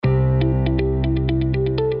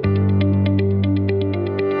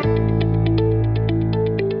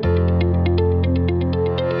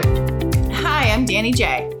Danny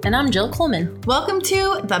J. And I'm Jill Coleman. Welcome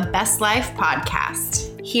to the Best Life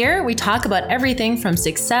Podcast. Here we talk about everything from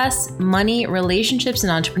success, money, relationships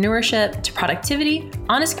and entrepreneurship to productivity,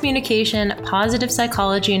 honest communication, positive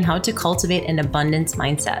psychology, and how to cultivate an abundance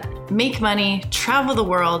mindset. Make money, travel the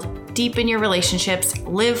world, deepen your relationships,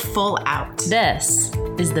 live full out. This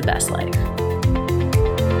is the best life.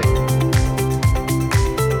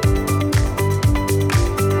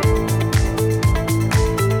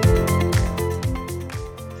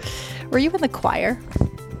 Were you in the choir?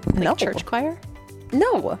 No. Church choir?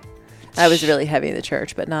 No. I was really heavy in the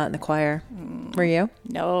church, but not in the choir. Were you?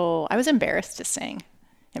 No. I was embarrassed to sing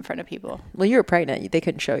in front of people. Well, you were pregnant. They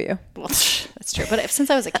couldn't show you. Well, that's true. But since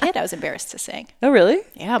I was a kid, I was embarrassed to sing. Oh, really?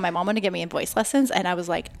 Yeah. My mom wanted to get me in voice lessons, and I was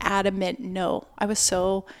like adamant no. I was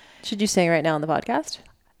so... Should you sing right now on the podcast?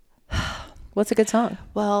 What's a good song?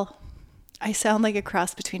 Well, I sound like a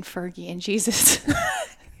cross between Fergie and Jesus.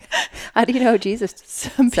 How do you know Jesus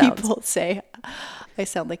Some sounds? people say I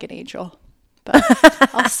sound like an angel, but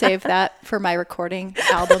I'll save that for my recording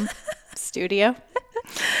album studio.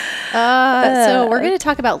 So we're going to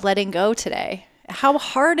talk about letting go today. How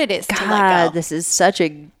hard it is to let God, go. this is such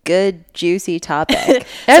a good, juicy topic.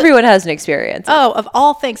 Everyone has an experience. Oh, of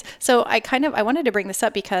all things. So I wanted to bring this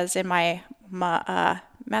up because in my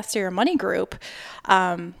Master Your Money group,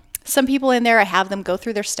 some people in there, I have them go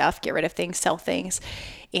through their stuff, get rid of things, sell things.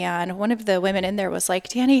 And one of the women in there was like,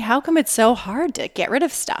 Danny, how come it's so hard to get rid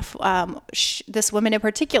of stuff? This woman in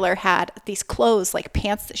particular had these clothes, like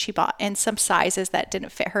pants that she bought in some sizes that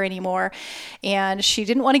didn't fit her anymore. And she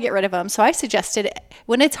didn't want to get rid of them. So I suggested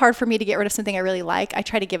when it's hard for me to get rid of something I really like, I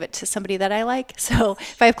try to give it to somebody that I like. So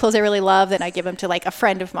if I have clothes I really love, then I give them to like a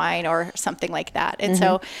friend of mine or something like that. And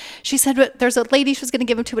so she said, but there's a lady she was going to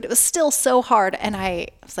give them to, but it was still so hard. And I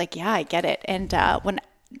was like, yeah, I get it. And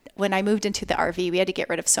when I moved into the RV, we had to get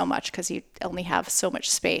rid of so much because you only have so much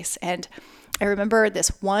space. And I remember this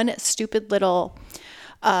one stupid little,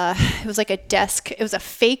 it was like a desk. It was a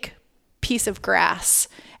fake piece of grass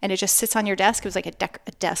and it just sits on your desk. It was like a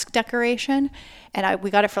desk decoration. And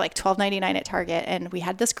we got it for like $12.99 at Target. And we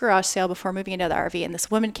had this garage sale before moving into the RV. And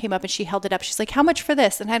this woman came up and she held it up. She's like, how much for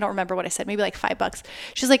this? And I don't remember what I said, maybe like $5.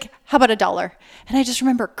 She's like, how about $1? And I just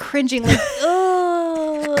remember cringing like,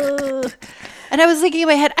 ugh. And I was thinking in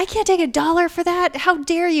my head, I can't take $1 for that. How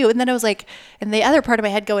dare you? And then I was like, in the other part of my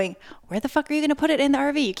head going, where the fuck are you going to put it in the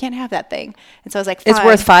RV? You can't have that thing. And so I was like, fine. It's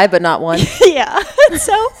worth $5, but not $1. Yeah.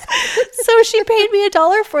 So she paid me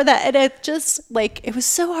 $1 for that. And it just like, it was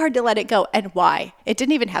so hard to let it go. And why? It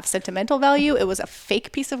didn't even have sentimental value. It was a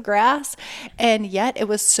fake piece of grass. And yet it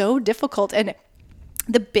was so difficult. And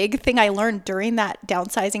the big thing I learned during that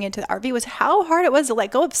downsizing into the RV was how hard it was to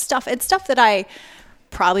let go of stuff and stuff that I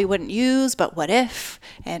probably wouldn't use, but what if,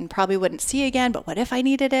 and probably wouldn't see again, but what if I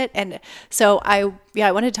needed it? And so I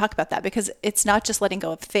wanted to talk about that because it's not just letting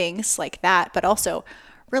go of things like that, but also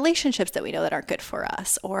relationships that we know that aren't good for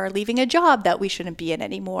us or leaving a job that we shouldn't be in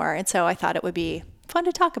anymore. And so I thought it would be fun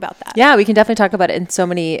to talk about that. Yeah, we can definitely talk about it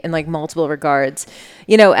in like multiple regards.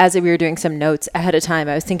 You know, as we were doing some notes ahead of time,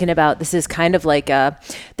 I was thinking about this is kind of like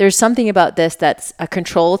there's something about this that's a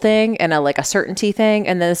control thing and like a certainty thing,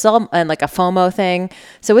 and then it's all and like a FOMO thing.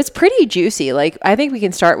 So it's pretty juicy. Like I think we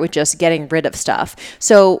can start with just getting rid of stuff.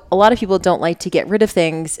 So a lot of people don't like to get rid of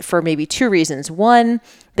things for maybe two reasons. One,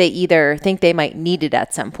 they either think they might need it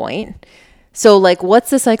at some point. So like, what's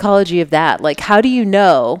the psychology of that? Like, how can you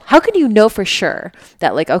know for sure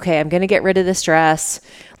that like, okay, I'm going to get rid of this dress?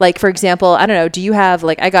 Like, for example, I don't know, do you have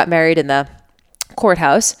like, I got married in the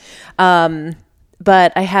courthouse,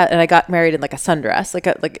 but I got married in like a sundress,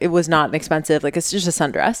 like it was not expensive. Like it's just a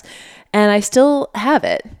sundress and I still have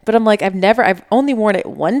it, but I'm like, I've only worn it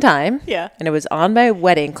one time. Yeah. And it was on my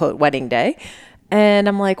wedding day. And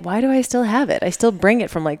I'm like, why do I still have it? I still bring it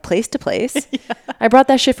from like place to place. Yeah. I brought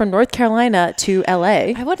that shit from North Carolina to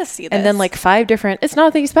LA. I want to see this. And then like 5 different, it's not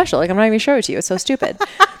anything special. Like I'm not even showing it to you. It's so stupid.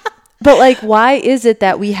 But like, why is it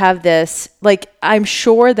that we have this, like, I'm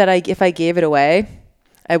sure that if I gave it away,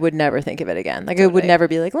 I would never think of it again. Like, totally. I would never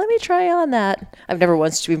be like, let me try on that. I've never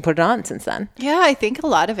once even put it on since then. Yeah, I think a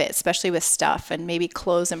lot of it, especially with stuff and maybe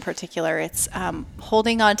clothes in particular, it's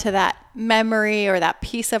holding on to that memory or that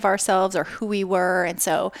piece of ourselves or who we were. And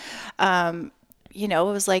so, it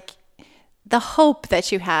was like the hope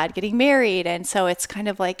that you had getting married. And so it's kind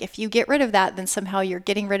of like, if you get rid of that, then somehow you're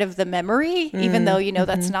getting rid of the memory, even though,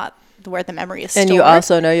 that's not where the memory is stored. And you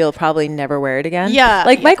also know you'll probably never wear it again. Yeah.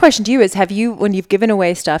 Like my question to you is, have you, when you've given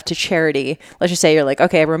away stuff to charity, let's just say you're like,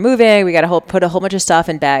 okay, we're moving, we got to put a whole bunch of stuff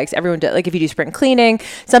in bags. Everyone like if you do spring cleaning,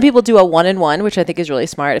 some people do a 1-in-1, which I think is really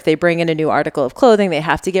smart. If they bring in a new article of clothing, they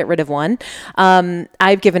have to get rid of one.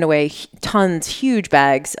 I've given away huge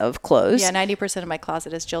bags of clothes. Yeah, 90% of my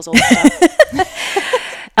closet is Jill's old stuff.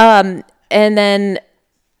 And then,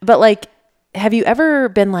 but like, have you ever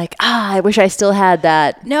been like, I wish I still had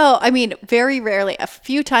that? No, I mean, very rarely. A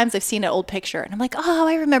few times I've seen an old picture and I'm like, oh,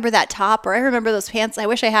 I remember that top, or I remember those pants. I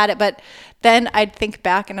wish I had it. But then I'd think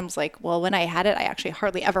back and I was like, well, when I had it, I actually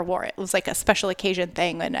hardly ever wore it. It was like a special occasion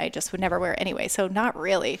thing and I just would never wear it anyway. So not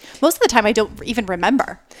really. Most of the time I don't even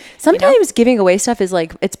remember. Sometimes giving away stuff is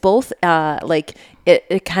like, it's both like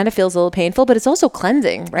it kind of feels a little painful, but it's also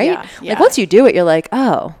cleansing, right? Yeah. Like once you do it, you're like,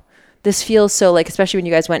 oh, this feels so, like, especially when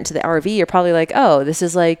you guys went into the RV, you're probably like, oh, this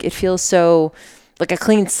is like, it feels so like a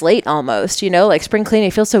clean slate almost, like spring cleaning.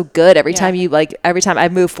 It feels so good every time every time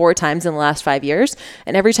I've moved 4 times in the last 5 years.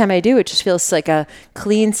 And every time I do, it just feels like a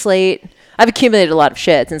clean slate. I've accumulated a lot of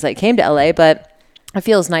shit since I came to LA, but it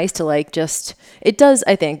feels nice to like it does,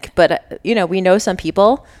 I think. But, we know some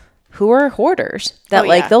people who are hoarders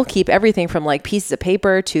that they'll keep everything from like pieces of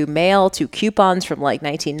paper to mail to coupons from like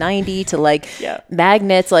 1990 to like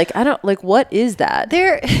magnets. Like, I don't like, what is that?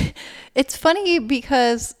 It's funny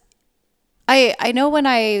because I know when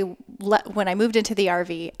I moved into the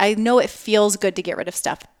RV, I know it feels good to get rid of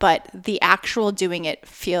stuff, but the actual doing it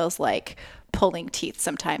feels like pulling teeth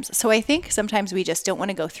sometimes. So I think sometimes we just don't want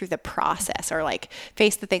to go through the process or like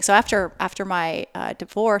face the thing. So after my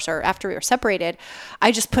divorce, or after we were separated,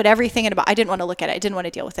 I just put everything in I didn't want to look at it. I didn't want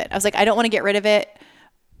to deal with it. I was like, I don't want to get rid of it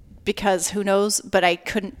because who knows, but I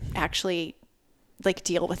couldn't actually like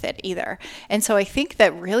deal with it either. And so I think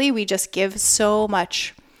that really we just give so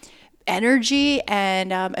much energy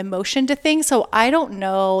and emotion to things. So I don't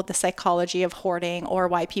know the psychology of hoarding or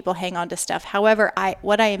why people hang on to stuff. However,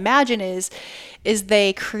 what I imagine is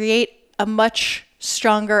they create a much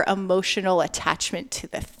stronger emotional attachment to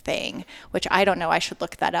the thing, which I don't know. I should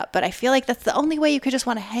look that up. But I feel like that's the only way you could just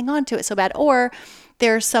want to hang on to it so bad. Or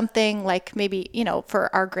there's something like maybe,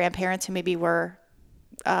 for our grandparents who maybe were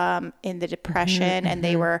in the depression and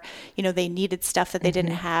they were, they needed stuff that they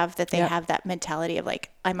didn't have, that they have that mentality of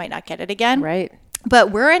like, I might not get it again. Right.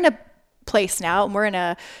 But we're in a place now and we're in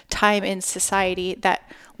a time in society that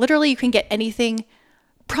literally you can get anything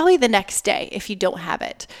probably the next day if you don't have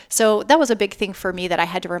it. So that was a big thing for me that I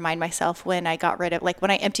had to remind myself when I got rid of, like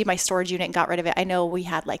when I emptied my storage unit and got rid of it. I know we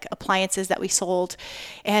had like appliances that we sold.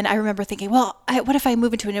 And I remember thinking, well, what if I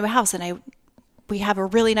move into a new house and we have a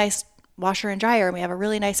really nice washer and dryer and we have a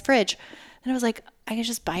really nice fridge. And I was like, I could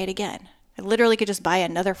just buy it again. I literally could just buy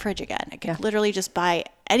another fridge again. I could literally just buy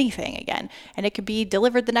anything again and it could be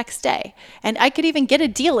delivered the next day. And I could even get a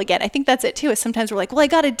deal again. I think that's it too, is sometimes we're like, well, I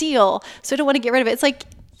got a deal, so I don't want to get rid of it. It's like,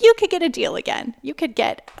 you could get a deal again. You could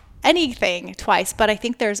get anything twice. But I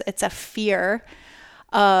think it's a fear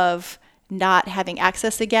of not having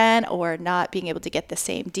access again or not being able to get the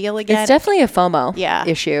same deal again. It's definitely a FOMO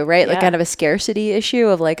issue, right? Like kind of a scarcity issue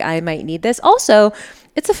of like, I might need this. Also,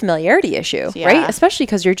 it's a familiarity issue, right? Especially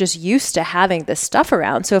because you're just used to having this stuff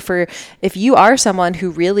around. So if you are someone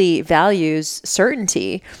who really values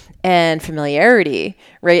certainty and familiarity,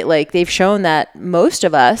 right? Like they've shown that most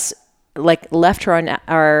of us, like left to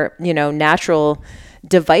our natural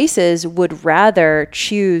devices, would rather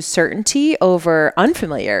choose certainty over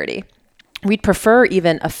unfamiliarity. We'd prefer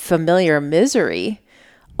even a familiar misery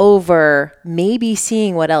over maybe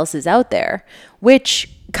seeing what else is out there,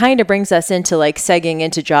 which kind of brings us into like segging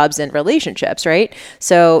into jobs and relationships, right?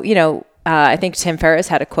 So, I think Tim Ferriss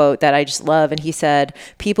had a quote that I just love, and he said,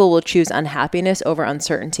 people will choose unhappiness over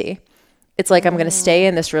uncertainty. It's like, I'm going to stay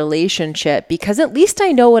in this relationship because at least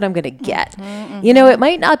I know what I'm going to get. It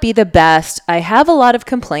might not be the best. I have a lot of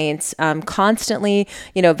complaints. I'm constantly,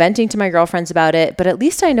 venting to my girlfriends about it, but at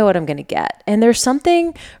least I know what I'm going to get. And there's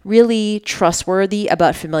something really trustworthy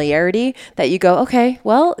about familiarity that you go, okay,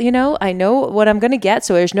 well, I know what I'm going to get.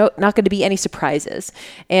 So there's not going to be any surprises.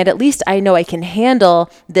 And at least I know I can handle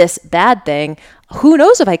this bad thing. Who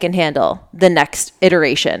knows if I can handle the next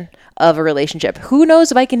iteration of a relationship? Who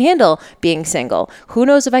knows if I can handle being single? Who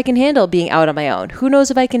knows if I can handle being out on my own? Who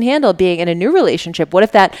knows if I can handle being in a new relationship? What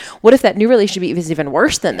if that new relationship is even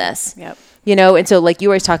worse than this? Yep. And so like you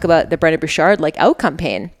always talk about the Brendon Burchard, like outcome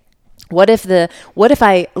pain. What if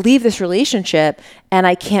I leave this relationship and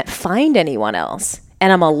I can't find anyone else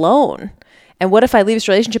and I'm alone? And what if I leave this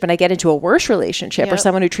relationship and I get into a worse relationship or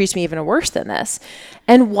someone who treats me even worse than this?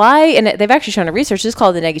 And why? And they've actually shown in research, this is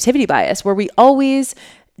called the negativity bias, where we always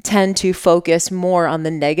tend to focus more on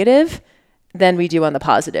the negative than we do on the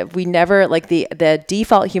positive. We never, like, the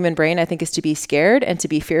default human brain, I think, is to be scared and to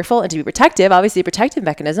be fearful and to be protective, obviously a protective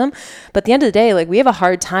mechanism. But at the end of the day, like, we have a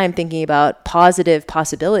hard time thinking about positive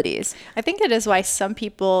possibilities. I think it is why some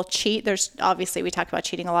people cheat. There's obviously, we talk about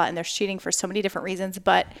cheating a lot, and there's cheating for so many different reasons,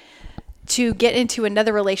 but to get into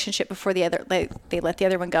another relationship before the other, like, they let the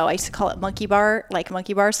other one go. I used to call it monkey bar.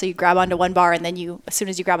 So you grab onto one bar, and then as soon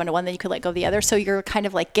as you grab onto one, then you could let go of the other. So you're kind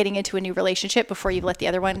of like getting into a new relationship before you let the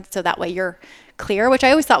other one. So that way you're clear, which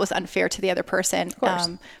I always thought was unfair to the other person.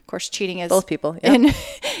 Of course, cheating is both people. Yep.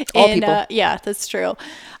 All people. Yeah, that's true.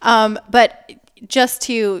 But just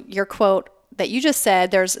to your quote that you just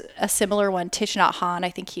said, there's a similar one. Thich Nhat Hanh, I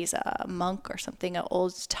think he's a monk or something, an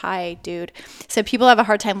old Thai dude, said people have a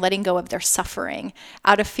hard time letting go of their suffering.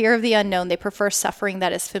 Out of fear of the unknown, they prefer suffering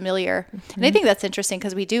that is familiar. Mm-hmm. And I think that's interesting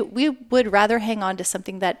because we would rather hang on to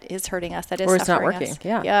something that is hurting us, that is or it's suffering not working.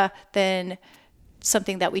 us. Yeah, than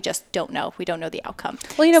something that we just don't know. We don't know the outcome.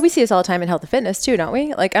 Well, we see this all the time in health and fitness too, don't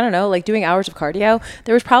we? Like, I don't know, like doing hours of cardio.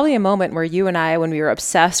 There was probably a moment where you and I, when we were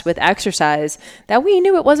obsessed with exercise, that we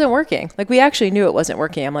knew it wasn't working. Like, we actually knew it wasn't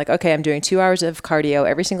working. I'm like, okay, I'm doing 2 hours of cardio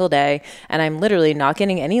every single day, and I'm literally not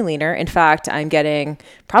getting any leaner. In fact, I'm getting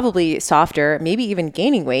probably softer, maybe even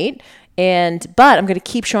gaining weight. But I'm going to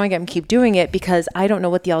keep showing up and keep doing it because I don't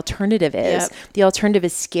know what the alternative is. Yep. The alternative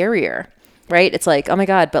is scarier. Right? It's like, oh my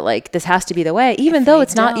God, but like, this has to be the way, even though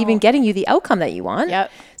it's not even getting you the outcome that you want.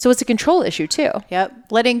 Yep. So it's a control issue too. Yep.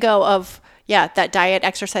 Letting go of, that diet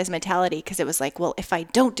exercise mentality. Because it was like, well, if I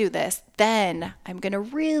don't do this, then I'm going to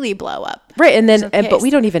really blow up. Right. And then, but we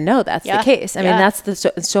don't even know that's the case. I mean,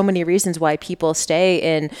 that's so many reasons why people stay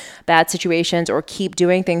in bad situations or keep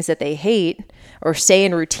doing things that they hate or stay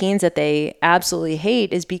in routines that they absolutely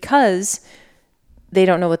hate is because they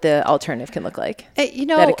don't know what the alternative can look like, that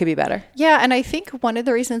it could be better. Yeah. And I think one of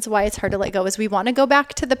the reasons why it's hard to let go is we want to go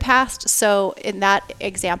back to the past. So in that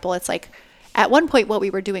example, it's like at one point what we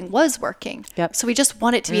were doing was working. Yep. So we just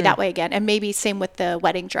want it to be that way again. And maybe same with the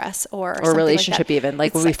wedding dress or relationship like even.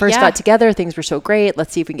 Like when we first got together, things were so great.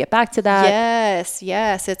 Let's see if we can get back to that.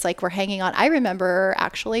 Yes. It's like we're hanging on. I remember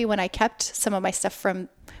actually when I kept some of my stuff from,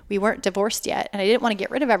 we weren't divorced yet, and I didn't want to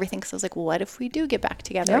get rid of everything because I was like, well, what if we do get back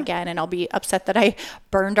together again? And I'll be upset that I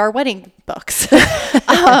burned our wedding books.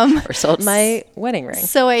 Or sold my wedding ring.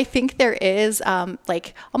 So I think there is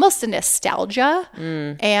like almost a nostalgia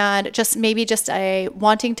and just maybe just a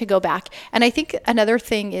wanting to go back. And I think another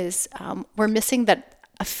thing is we're missing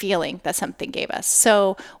a feeling that something gave us.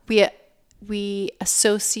 So we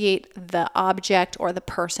associate the object or the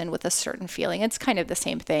person with a certain feeling. It's kind of the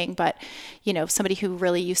same thing, but somebody who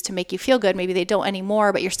really used to make you feel good, maybe they don't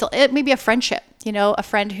anymore, but you're still, it may be a friendship, a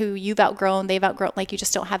friend who you've outgrown, they've outgrown, like you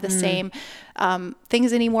just don't have the same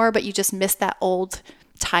things anymore, but you just miss that old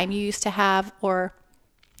time you used to have. Or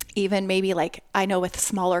even maybe like, I know with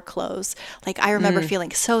smaller clothes, like I remember feeling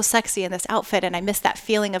so sexy in this outfit and I miss that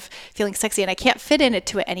feeling of feeling sexy and I can't fit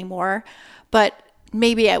into it anymore, but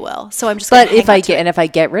maybe I will. So I'm just going to hang on to it. If I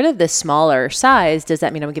get rid of this smaller size, does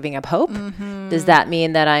that mean I'm giving up hope? Mm-hmm. Does that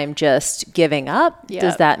mean that I'm just giving up? Yep.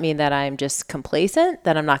 Does that mean that I'm just complacent,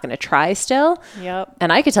 that I'm not going to try still? Yep.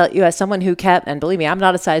 And I could tell you as someone who kept, and believe me, I'm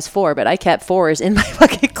not a size 4, but I kept 4s in my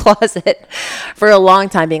fucking closet for a long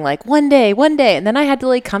time being like, one day. And then I had to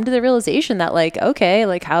like come to the realization that like, okay,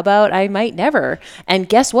 like how about I might never? And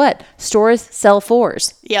guess what? Stores sell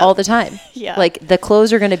 4s all the time. Yeah. Like the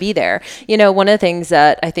clothes are going to be there. One of the things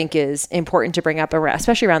that I think is important to bring up,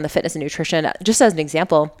 especially around the fitness and nutrition, just as an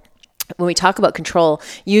example, when we talk about control,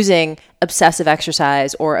 using obsessive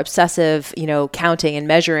exercise or obsessive, counting and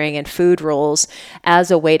measuring and food rules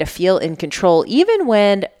as a way to feel in control, even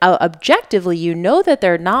when objectively that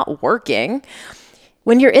they're not working.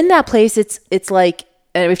 When you're in that place, it's like,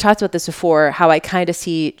 and we've talked about this before, how I kind of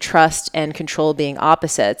see trust and control being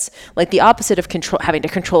opposites. Like the opposite of control, having to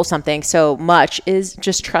control something so much, is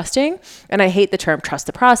just trusting. And I hate the term trust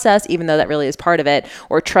the process, even though that really is part of it,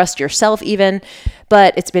 or trust yourself even.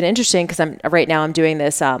 But it's been interesting because I'm doing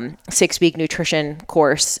this 6-week nutrition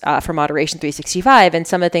course for Moderation 365. And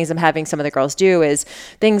some of the things I'm having some of the girls do is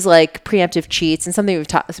things like preemptive cheats, and something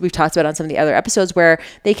we've talked about on some of the other episodes, where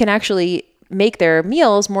they can actually make their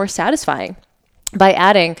meals more satisfying by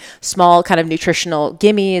adding small kind of nutritional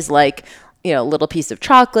gimmies, like, a little piece of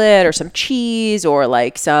chocolate or some cheese or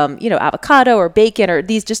like some, avocado or bacon, or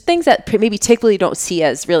these just things that maybe typically don't see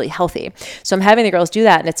as really healthy. So I'm having the girls do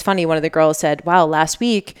that. And it's funny. One of the girls said, wow, last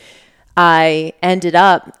week I ended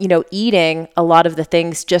up, eating a lot of the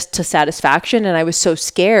things just to satisfaction. And I was so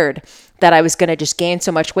scared that I was going to just gain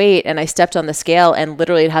so much weight, and I stepped on the scale and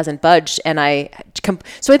literally it hasn't budged. And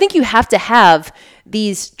so I think you have to have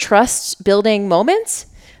these trust building moments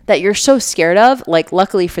that you're so scared of. Like,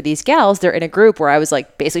 luckily for these gals, they're in a group where I was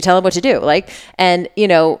like basically telling them what to do. Like, and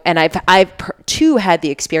I've too had the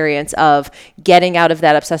experience of getting out of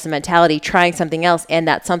that obsessive mentality, trying something else, and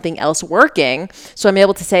that something else working. So I'm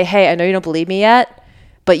able to say, hey, I know you don't believe me yet,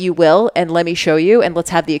 but you will, and let me show you, and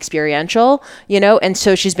let's have the experiential, And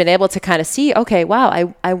so she's been able to kind of see, okay,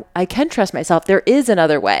 wow, I can trust myself. There is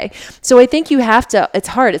another way. So I think you have to, it's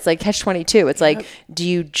hard. It's like catch-22. It's like, do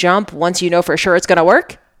you jump once you know for sure it's going to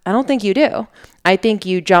work? I don't think you do. I think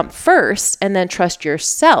you jump first and then trust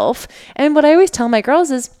yourself. And what I always tell my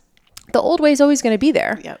girls is the old way is always going to be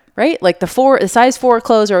there. Yep. Right? Like the size 4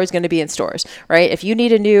 clothes are always going to be in stores, right? If you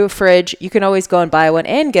need a new fridge, you can always go and buy one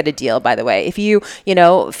and get a deal, by the way. If you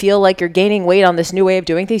feel like you're gaining weight on this new way of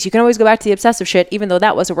doing things, you can always go back to the obsessive shit, even though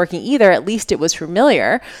that wasn't working either. At least it was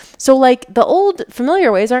familiar. So like the old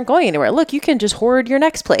familiar ways aren't going anywhere. Look, you can just hoard your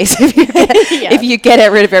next place if you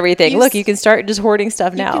get rid of everything. Look, you can start just hoarding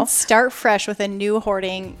stuff now. You can start fresh with a new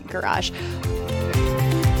hoarding garage.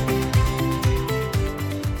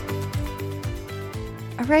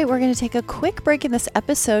 All right, we're going to take a quick break in this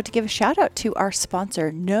episode to give a shout out to our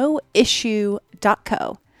sponsor, NoIssue.co.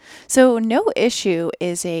 So No Issue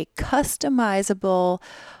is a customizable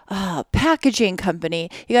packaging company.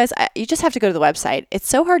 You guys, you just have to go to the website. It's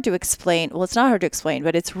so hard to explain. Well, it's not hard to explain,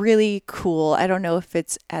 but it's really cool. I don't know if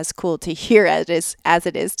it's as cool to hear as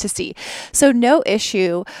it is to see. So No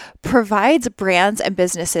Issue provides brands and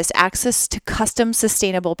businesses access to custom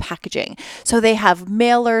sustainable packaging. So they have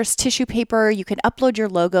mailers, tissue paper, you can upload your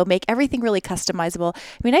logo, make everything really customizable.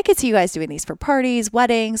 I mean, I could see you guys doing these for parties,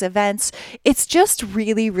 weddings, events. It's just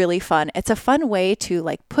really, really fun. It's a fun way to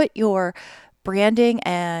like put your branding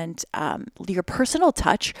and your personal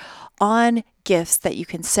touch on gifts that you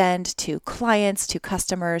can send to clients, to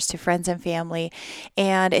customers, to friends and family.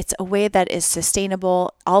 And it's a way that is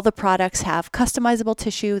sustainable. All the products have customizable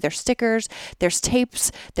tissue. There's stickers, there's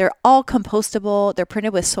tapes. They're all compostable. They're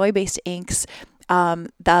printed with soy-based inks.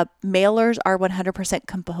 The mailers are 100%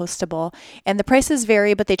 compostable, and the prices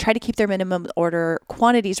vary, but they try to keep their minimum order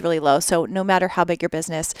quantities really low. So no matter how big your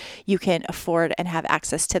business, you can afford and have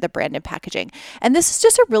access to the branded packaging. And this is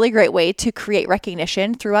just a really great way to create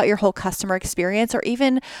recognition throughout your whole customer experience, or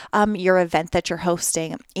even your event that you're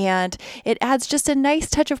hosting. And it adds just a nice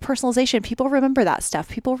touch of personalization. People remember that stuff.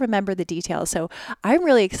 People remember the details. So I'm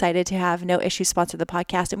really excited to have No Issue sponsor the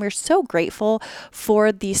podcast. And we're so grateful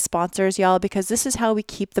for these sponsors, y'all, because this is how we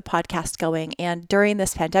keep the podcast going. And during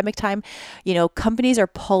this pandemic time, companies are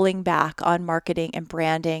pulling back on marketing and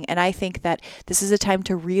branding. And I think that this is a time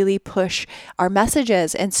to really push our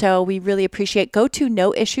messages. And so we really appreciate, go to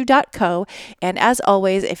noissue.co. And as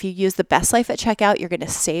always, if you use the Best Life at checkout, you're going to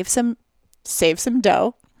save some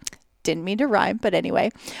dough. Didn't mean to rhyme, but anyway.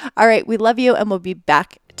 All right. We love you, and we'll be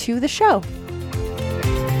back to the show.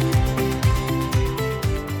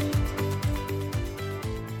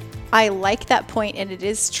 I like that point, and it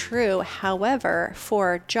is true. However,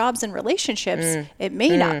 for jobs and relationships, it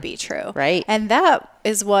may not be true. Right. And that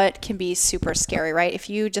is what can be super scary, right? If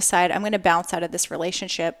you decide, I'm going to bounce out of this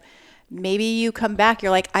relationship, maybe you come back,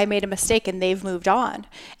 you're like, I made a mistake, and they've moved on.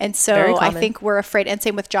 And so I think we're afraid, and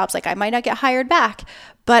same with jobs, like I might not get hired back.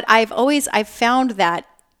 But I've found that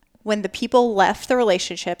when the people left the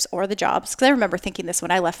relationships or the jobs, because I remember thinking this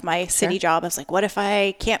when I left my city job, I was like, what if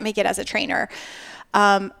I can't make it as a trainer?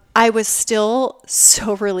 I was still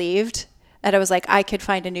so relieved that I was like, I could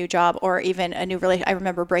find a new job or even a new relationship. I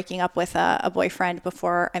remember breaking up with a boyfriend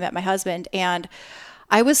before I met my husband, and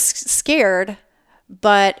I was scared,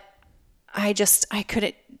 but I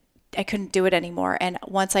couldn't do it anymore. And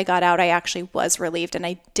once I got out, I actually was relieved, and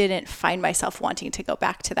I didn't find myself wanting to go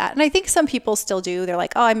back to that. And I think some people still do. They're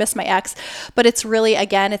like, oh, I miss my ex. But it's really,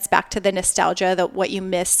 again, it's back to the nostalgia, that what you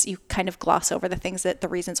miss, you kind of gloss over the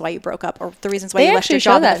reasons why you broke up, or the reasons why you left your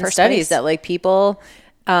job in the first studies place. That like people,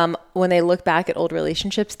 when they look back at old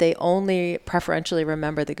relationships, they only preferentially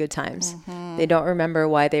remember the good times. Mm-hmm. They don't remember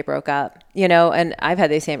why they broke up, and I've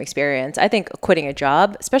had the same experience. I think quitting a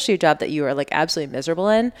job, especially a job that you are like absolutely miserable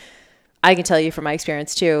in, I can tell you from my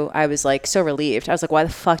experience too, I was like so relieved. I was like, why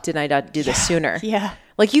the fuck didn't I not do this sooner? Yeah.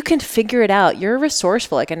 Like, you can figure it out. You're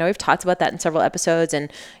resourceful. Like, I know we've talked about that in several episodes,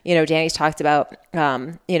 and, Danny's talked about,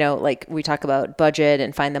 like we talk about budget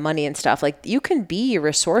and find the money and stuff. Like, you can be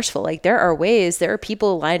resourceful. Like, there are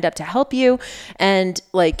people lined up to help you, and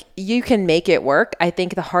like, you can make it work. I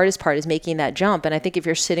think the hardest part is making that jump. And I think if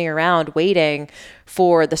you're sitting around waiting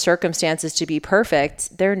for the circumstances to be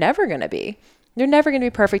perfect, they're never going to be. You're never going to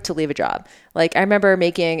be perfect to leave a job. Like I remember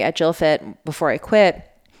making at Jill Fit before I quit,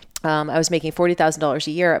 I was making $40,000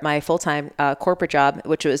 a year at my full-time corporate job,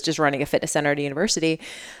 which was just running a fitness center at a university,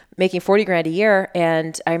 making 40 grand a year.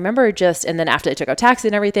 And I remember and then after I took out taxes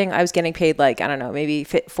and everything, I was getting paid like, I don't know, maybe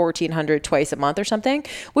 $1,400 twice a month or something,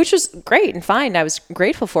 which was great and fine. I was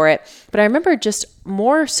grateful for it. But I remember just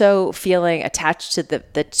more so feeling attached to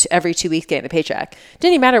the every 2 weeks getting the paycheck.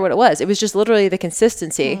 Didn't even matter what it was. It was just literally the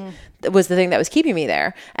consistency that was the thing that was keeping me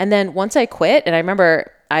there. And then once I quit, and I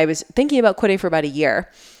remember I was thinking about quitting for about a year.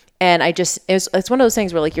 And it's one of those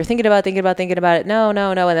things where like you're thinking about it. No. And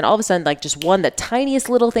then all of a sudden, like just the tiniest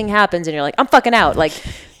little thing happens and you're like, I'm fucking out. Like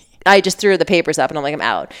I just threw the papers up and I'm like, I'm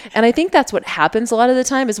out. And I think that's what happens a lot of the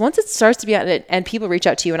time is once it starts to be out and people reach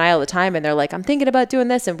out to you and I all the time and they're like, I'm thinking about doing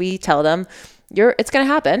this. And we tell them it's going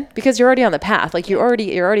to happen because you're already on the path. Like you're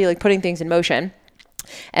already like putting things in motion.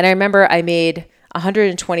 And I remember I made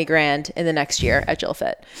 120 grand in the next year at Jill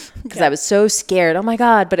Fit because I was so scared. Oh my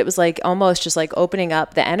God. But it was like almost just like opening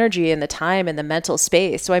up the energy and the time and the mental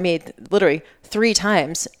space. So I made literally 3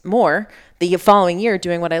 times more the following year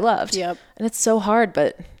doing what I loved. Yep. And it's so hard,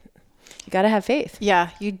 but you got to have faith. Yeah,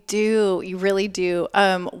 you do. You really do.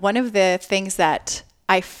 One of the things that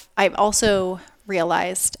I've also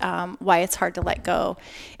realized why it's hard to let go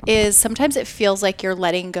is sometimes it feels like you're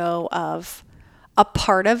letting go of a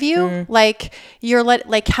part of you, like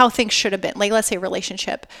like how things should have been. Like let's say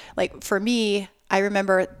relationship. Like for me, I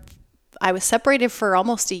remember I was separated for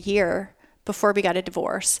almost a year before we got a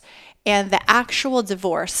divorce. And the actual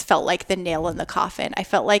divorce felt like the nail in the coffin. I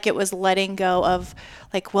felt like it was letting go of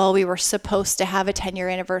like, well, we were supposed to have a 10-year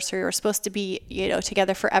anniversary. We were supposed to be,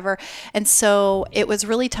 together forever. And so it was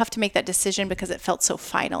really tough to make that decision because it felt so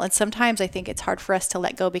final. And sometimes I think it's hard for us to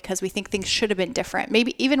let go because we think things should have been different.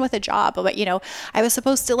 Maybe even with a job, but I was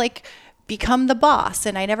supposed to like become the boss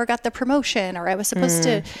and I never got the promotion, or I was supposed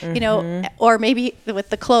to, or maybe with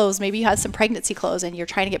the clothes, maybe you had some pregnancy clothes and you're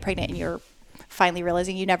trying to get pregnant and you're finally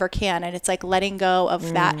realizing you never can. And it's like letting go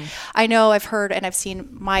of that. I know I've heard and I've seen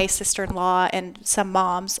my sister-in-law and some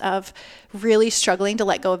moms of really struggling to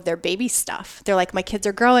let go of their baby stuff. They're like, my kids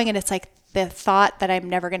are growing and it's like the thought that I'm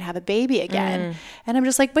never going to have a baby again. And I'm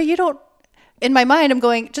just like, but you don't, in my mind, I'm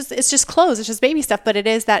going, it's just clothes, it's just baby stuff. But it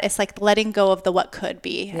is that it's like letting go of the what could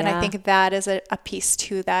be. Yeah. And I think that is a piece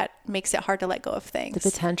too that makes it hard to let go of things.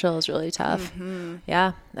 The potential is really tough.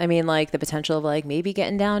 Yeah. I mean, like the potential of like maybe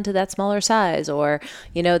getting down to that smaller size, or,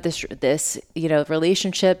 this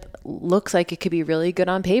relationship looks like it could be really good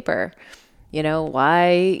on paper.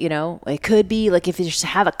 Why, it could be like if you just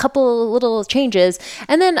have a couple little changes.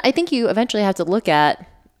 And then I think you eventually have to look at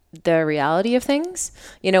the reality of things.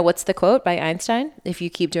 What's the quote by Einstein? If you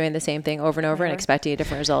keep doing the same thing over and over and expecting a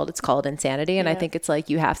different result, it's called insanity. And I think it's like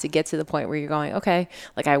you have to get to the point where you're going, okay,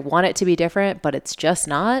 like I want it to be different, but it's just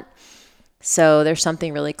not. So there's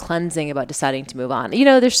something really cleansing about deciding to move on.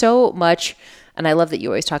 There's so much, and I love that you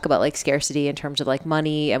always talk about like scarcity in terms of like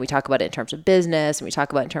money, and we talk about it in terms of business, and we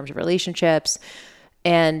talk about it in terms of relationships.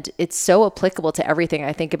 And it's so applicable to everything.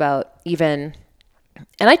 I think about even,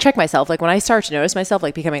 and I check myself, like when I start to notice myself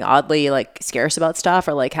like becoming oddly like scarce about stuff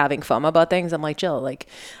or like having FOMO about things, I'm like, Jill, like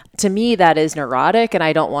to me that is neurotic and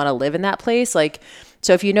I don't want to live in that place. Like,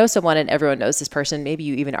 so if you know someone and everyone knows this person, maybe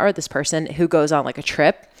you even are this person who goes on like a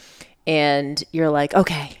trip and you're like,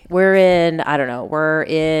 okay, we're in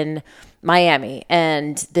Miami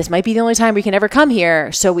and this might be the only time we can ever come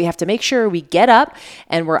here. So we have to make sure we get up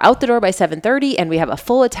and we're out the door by 7:30 and we have a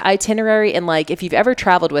full itinerary. And like, if you've ever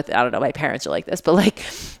traveled with, I don't know, my parents are like this, but like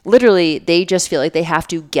literally they just feel like they have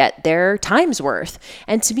to get their time's worth.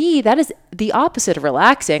 And to me, that is the opposite of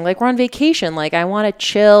relaxing. Like we're on vacation. Like I want to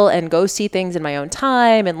chill and go see things in my own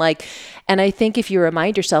time. And I think if you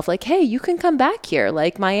remind yourself like, hey, you can come back here.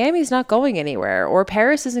 Like Miami's not going anywhere or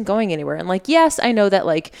Paris isn't going anywhere. And like, yes, I know that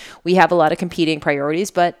like we have a lot of competing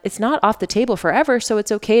priorities, but it's not off the table forever. So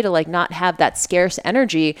it's okay to like not have that scarce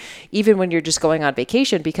energy, even when you're just going on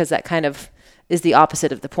vacation, because that kind of is the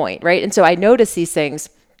opposite of the point, right? And so I notice these things.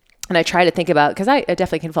 And I try to think about, because I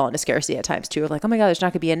definitely can fall into scarcity at times too, of like, oh my God, there's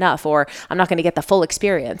not going to be enough, or I'm not going to get the full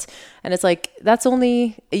experience. And it's like,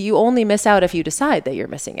 you only miss out if you decide that you're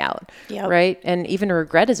missing out, right? And even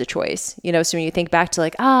regret is a choice, so when you think back to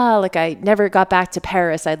like I never got back to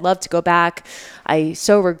Paris, I'd love to go back. I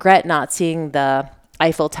so regret not seeing the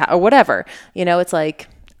Eiffel Tower or whatever, it's like,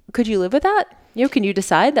 could you live with that? Can you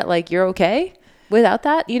decide that like you're okay without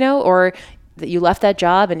that, or that you left that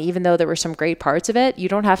job, and even though there were some great parts of it, you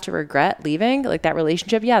don't have to regret leaving like that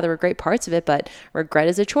relationship. Yeah, there were great parts of it, but regret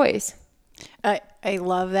is a choice. I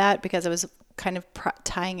love that because I was kind of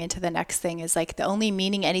tying into the next thing is like the only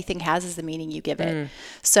meaning anything has is the meaning you give it.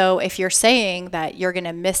 So if you're saying that you're going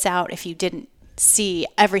to miss out if you didn't see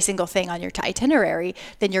every single thing on your itinerary,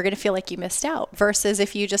 then you're going to feel like you missed out, versus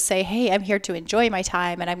if you just say, hey, I'm here to enjoy my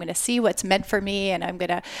time and I'm going to see what's meant for me, and I'm going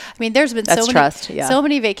to, I mean, there's been so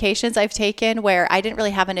many vacations I've taken where I didn't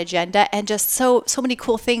really have an agenda, and just so many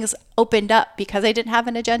cool things opened up because I didn't have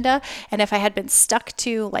an agenda. And if I had been stuck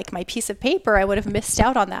to like my piece of paper, I would have missed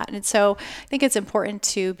out on that. And so I think it's important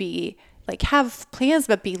to be like, have plans,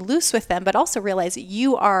 but be loose with them, but also realize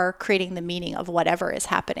you are creating the meaning of whatever is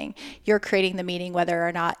happening. You're creating the meaning, whether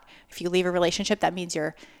or not, if you leave a relationship, that means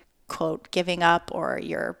you're, quote, giving up, or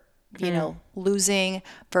you're, you know, losing,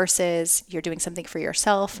 versus you're doing something for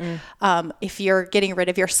yourself. If you're getting rid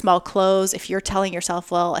of your small clothes, if you're telling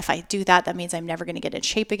yourself, well, if I do that, that means I'm never going to get in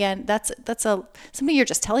shape again. That's something you're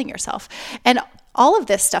just telling yourself. And all of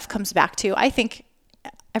this stuff comes back to, I think,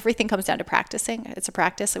 everything comes down to practicing. It's a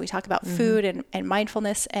practice. So we talk about food and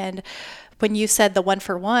mindfulness. And when you said the 1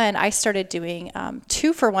 for 1, I started doing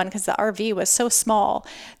 2 for 1 because the RV was so small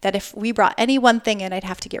that if we brought any one thing in, I'd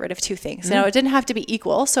have to get rid of 2 things. Now, it didn't have to be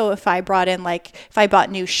equal. So if I brought in, like, if I bought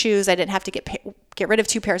new shoes, I didn't have to get rid of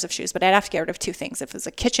 2 pairs of shoes, but I'd have to get rid of 2 things. If it was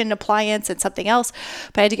a kitchen appliance and something else,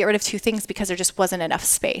 but I had to get rid of 2 things because there just wasn't enough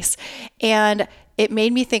space. And it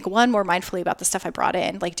made me think, 1, more mindfully about the stuff I brought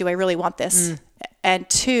in. Like, do I really want this? And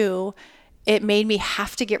 2, it made me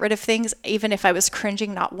have to get rid of things, even if I was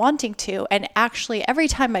cringing, not wanting to. And actually, every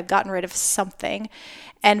time I've gotten rid of something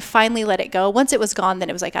and finally let it go, once it was gone, then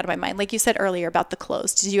it was like out of my mind. Like you said earlier about the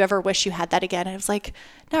clothes. Did you ever wish you had that again? And I was like,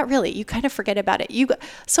 not really. You kind of forget about it.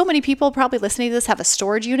 So many people probably listening to this have a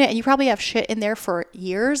storage unit, and you probably have shit in there for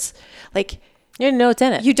years. Like, you didn't know it's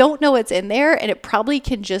in it. You don't know it's in there, and it probably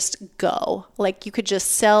can just go. Like, you could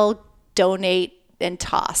just sell, donate, and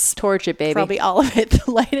toss. Torch it, baby. Probably all of it.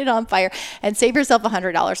 Light it on fire and save yourself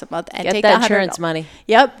 $100 a month and get take that insurance money.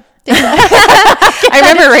 Yep. I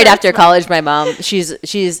remember right after college, my mom, she's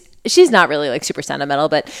not really like super sentimental,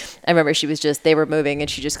 but I remember they were moving, and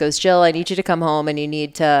she just goes, Jill, I need you to come home and you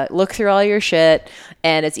need to look through all your shit,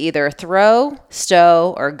 and it's either throw,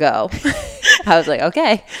 stow, or go. I was like,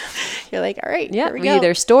 okay. You're like, all right. Yeah. We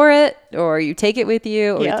either store it, or you take it with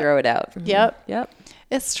you, or you throw it out. Yep.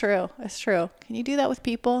 It's true. Can you do that with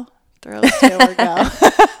people? Throw, stow, or go?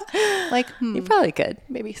 Like, you probably could.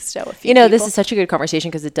 Maybe stow a few people. This is such a good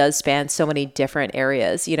conversation because it does span so many different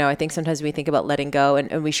areas. I think sometimes we think about letting go,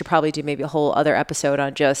 and we should probably do maybe a whole other episode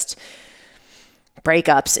on just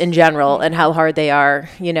breakups in general and how hard they are,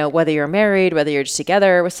 whether you're married, whether you're just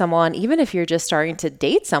together with someone, even if you're just starting to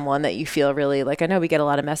date someone that you feel really like. I know we get a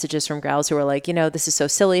lot of messages from gals who are like, this is so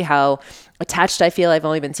silly how attached I feel. I've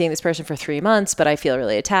only been seeing this person for 3 months, but I feel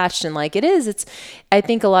really attached. And like, I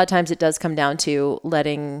think a lot of times it does come down to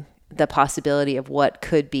letting the possibility of what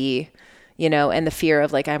could be, and the fear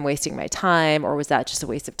of like, I'm wasting my time, or was that just a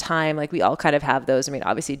waste of time? Like, we all kind of have those. I mean,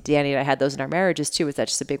 obviously Danny and I had those in our marriages too. Was that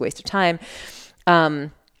just a big waste of time?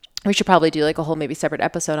 We should probably do like a whole maybe separate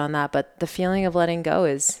episode on that, but the feeling of letting go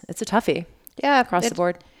it's a toughie. Yeah. Across the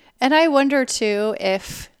board. And I wonder too,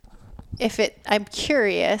 if I'm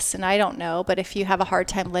curious, and I don't know, but if you have a hard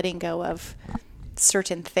time letting go of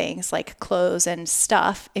certain things like clothes and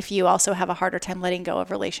stuff, if you also have a harder time letting go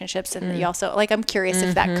of relationships, and you also, like, I'm curious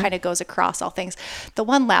if that kind of goes across all things. The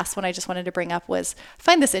one last one I just wanted to bring up was, I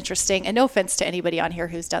find this interesting, and no offense to anybody on here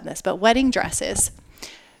who's done this, but wedding dresses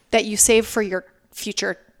that you save for your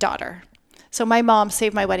future daughter. So my mom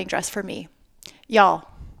saved my wedding dress for me. Y'all,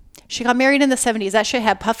 she got married in the 70s. That shit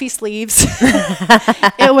had puffy sleeves.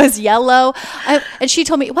 It was yellow. And she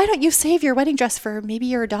told me, why don't you save your wedding dress for maybe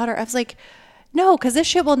your daughter? I was like, no, because this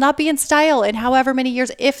shit will not be in style in however many years,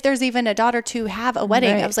 if there's even a daughter to have a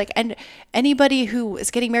wedding. Right. I was like, and anybody who is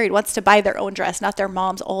getting married wants to buy their own dress, not their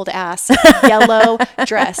mom's old ass yellow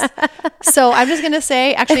dress. So I'm just going to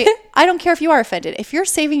say, actually, I don't care if you are offended. If you're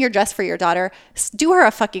saving your dress for your daughter, do her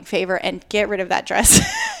a fucking favor and get rid of that dress.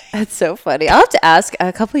 That's so funny. I'll have to ask,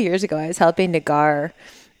 a couple of years ago, I was helping Nagar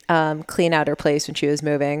clean out her place when she was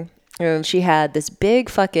moving. And she had this big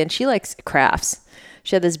she likes crafts.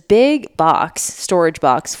 She had this big storage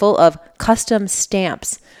box full of custom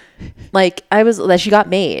stamps. Like, that she got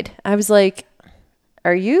made. I was like,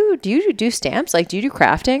 do you do stamps? Like, do you do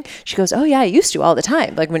crafting? She goes, oh yeah, I used to all the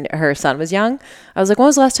time. Like when her son was young. I was like, when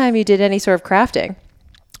was the last time you did any sort of crafting?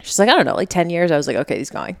 She's like, I don't know, like 10 years. I was like, okay, he's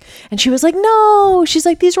going. And she was like, no. She's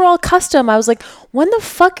like, these are all custom. I was like, when the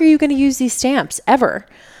fuck are you going to use these stamps ever?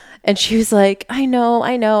 And she was like, I know.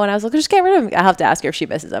 And I was like, just get rid of him. I'll have to ask her if she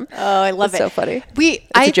misses him. Oh, I love It's it. so funny. It's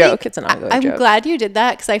a joke. It's an ongoing I'm joke. glad you did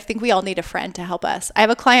that because I think we all need a friend to help us. I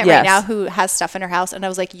have a client right now who has stuff in her house, and I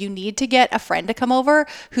was like, you need to get a friend to come over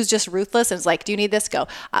who's just ruthless and is like, do you need this? Go.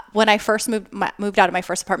 When I first moved out of my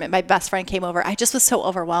first apartment, my best friend came over. I just was so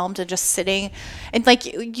overwhelmed and just sitting, and like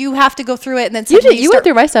you have to go through it, and then You went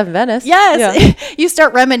through my stuff in Venice. Yes, you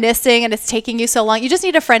start reminiscing, and it's taking you so long. You just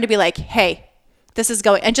need a friend to be like, hey, this is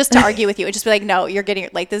going, and just to argue with you and just be like, no, you're getting,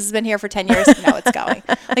 like, this has been here for 10 years. No, it's going.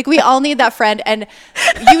 Like, we all need that friend. And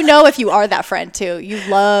if you are that friend too, you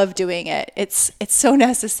love doing it. It's so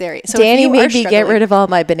necessary. So Danny made me get rid of all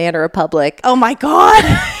my Banana Republic. Oh my God.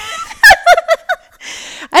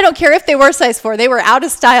 I don't care if they were size 4. They were out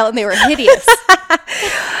of style and they were hideous.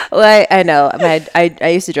 Well, I know. I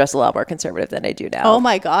used to dress a lot more conservative than I do now. Oh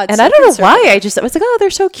my God. And so I don't know why. I was like, oh, they're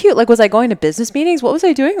so cute. Like, was I going to business meetings? What was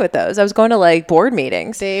I doing with those? I was going to like board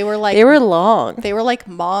meetings. They were long. They were like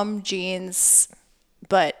mom jeans,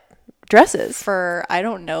 but dresses. For I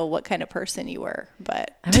don't know what kind of person you were,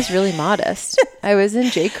 but I was really modest. I was in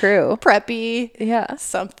J. Crew. Preppy. Yeah.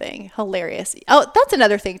 Something hilarious. Oh, that's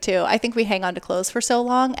another thing too. I think we hang on to clothes for so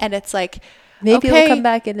long, and it's like, maybe it'll come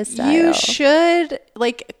back into style. You should,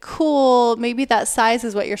 like, cool. Maybe that size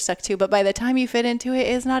is what you're stuck to, but by the time you fit into it,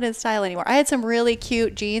 it's not in style anymore. I had some really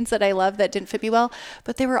cute jeans that I loved that didn't fit me well,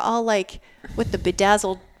 but they were all like with the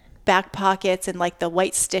bedazzled back pockets and like the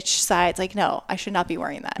white stitch sides. Like, no, I should not be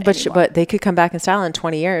wearing that anymore. But they could come back in style in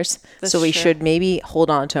 20 years. That's so we true. should maybe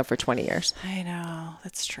hold on to them for 20 years. I know.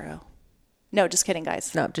 That's true. No, just kidding,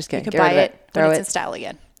 guys. No, just kidding. You can Get buy rid of it Throw when it's it. in style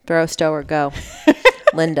again. Throw, stow, or go.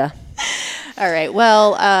 Linda. All right.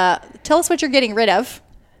 Well, tell us what you're getting rid of.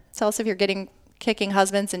 Tell us if you're kicking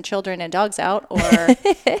husbands and children and dogs out, or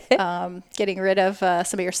getting rid of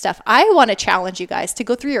some of your stuff. I want to challenge you guys to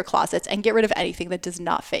go through your closets and get rid of anything that does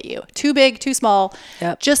not fit you. Too big, too small.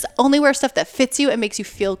 Yep. Just only wear stuff that fits you and makes you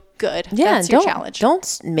feel good. Yeah, that's your challenge.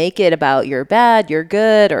 Don't make it about you're bad, you're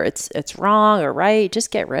good, or it's wrong or right.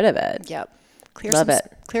 Just get rid of it. Yep.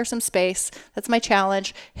 Clear some space. That's my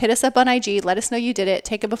challenge. Hit us up on IG. Let us know you did it.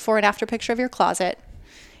 Take a before and after picture of your closet,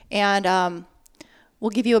 and we'll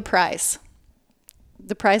give you a prize.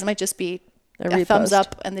 The prize might just be a thumbs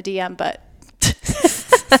up in the DM, but.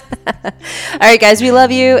 All right, guys, we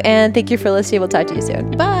love you and thank you for listening. We'll talk to you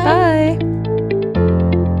soon. Bye. Bye.